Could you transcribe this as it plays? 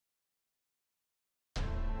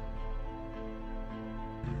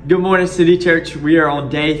Good morning, City Church. We are on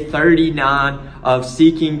day 39 of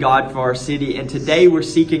seeking God for our city. And today we're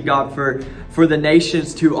seeking God for the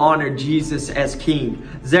nations to honor Jesus as King.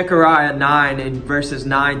 Zechariah 9 and verses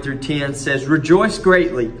 9 through 10 says, "Rejoice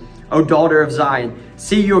greatly, O daughter of Zion.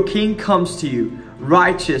 See, your King comes to you,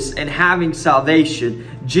 righteous and having salvation,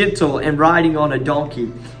 gentle and riding on a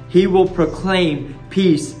donkey. He will proclaim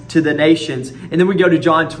peace to the nations." And then we go to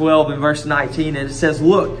John 12 and verse 19, and it says,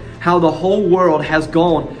 "Look how the whole world has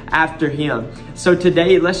gone after him." So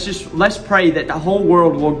today, let's pray that the whole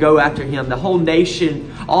world will go after him. The whole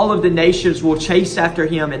nation, all of the nations will chase after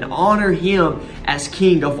him and honor him as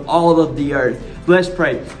King of all of the earth. Let's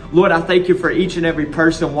pray. Lord, I thank you for each and every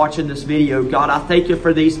person watching this video. God, I thank you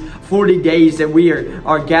for these 40 days that we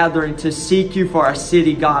are gathering to seek you for our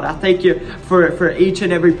city. God, I thank you for each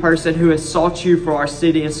and every person who has sought you for our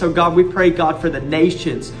city. And so, God, we pray, God, for the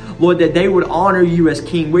nations, Lord, that they would honor you as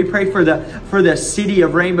King. We pray for the city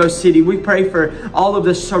of Rainbow City. We pray for all of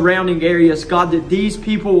the surrounding areas, God, that these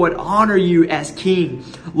people would honor you as King.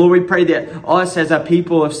 Lord, we pray that us as a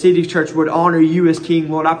people of City Church would honor you as King.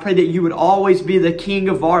 Lord, I pray that you would always be the King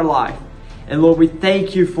of our life. And Lord, we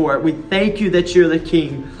thank you for it. We thank you that you're the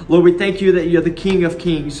King. Lord, we thank you that you're the King of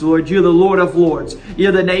Kings. Lord, you're the Lord of Lords.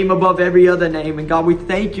 You're the name above every other name. And God, we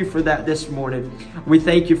thank you for that this morning. We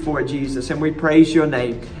thank you for it, Jesus. And we praise your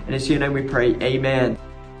name. And it's your name we pray. Amen.